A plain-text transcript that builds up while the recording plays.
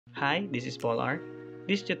Hi, this is Paul R.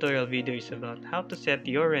 This tutorial video is about how to set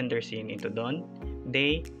your render scene into dawn,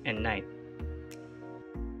 day, and night.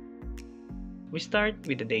 We start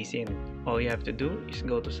with the day scene. All you have to do is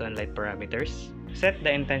go to sunlight parameters, set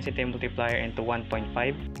the intensity multiplier into 1.5,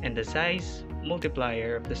 and the size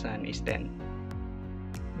multiplier of the sun is 10.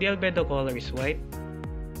 The albedo color is white.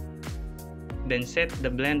 Then set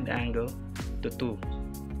the blend angle to 2.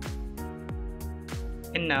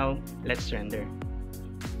 And now, let's render.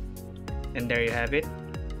 And there you have it.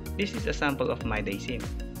 This is a sample of my day scene.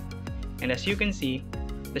 And as you can see,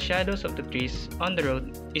 the shadows of the trees on the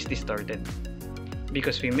road is distorted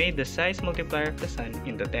because we made the size multiplier of the sun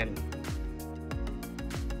into 10.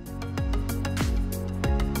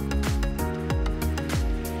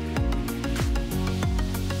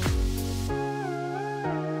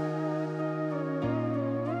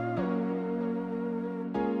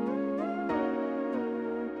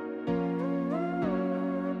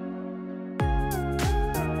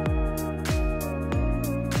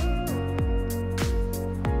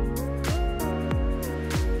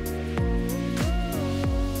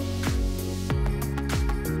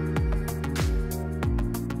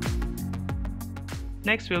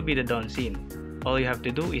 Next will be the dawn scene. All you have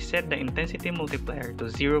to do is set the intensity multiplier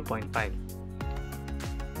to 0.5.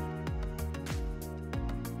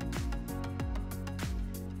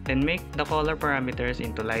 Then make the color parameters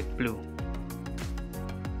into light blue.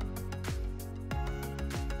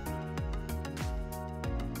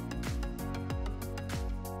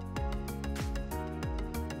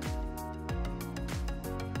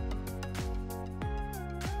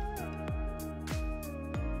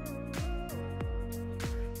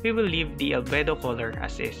 We will leave the albedo color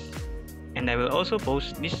as is, and I will also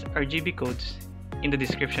post these RGB codes in the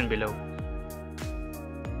description below.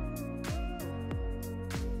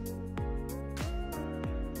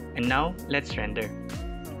 And now, let's render.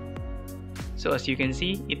 So as you can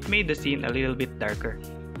see, it made the scene a little bit darker,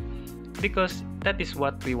 because that is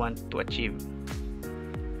what we want to achieve.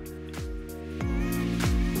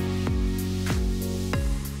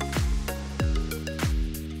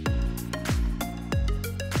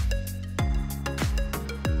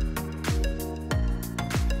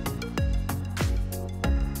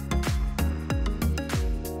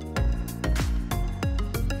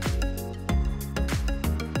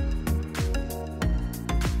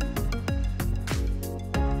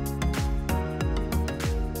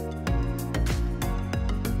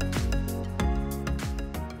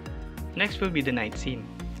 Next will be the night scene.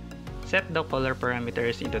 Set the color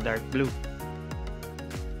parameters into dark blue.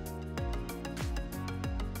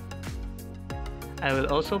 I will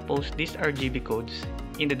also post these RGB codes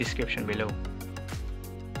in the description below.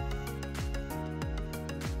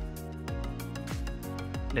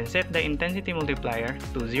 Then set the intensity multiplier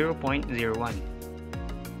to 0.01.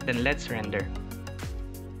 Then let's render.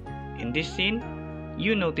 In this scene,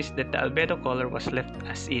 you notice that the albedo color was left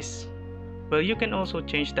as is. Well, you can also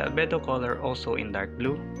change the albedo color also in dark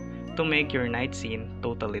blue to make your night scene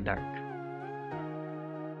totally dark.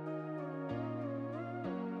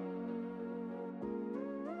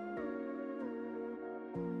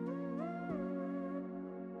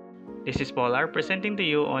 This is Paul R presenting to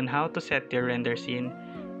you on how to set your render scene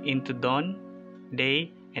into dawn,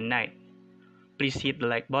 day, and night. Please hit the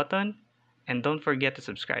like button and don't forget to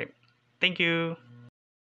subscribe. Thank you!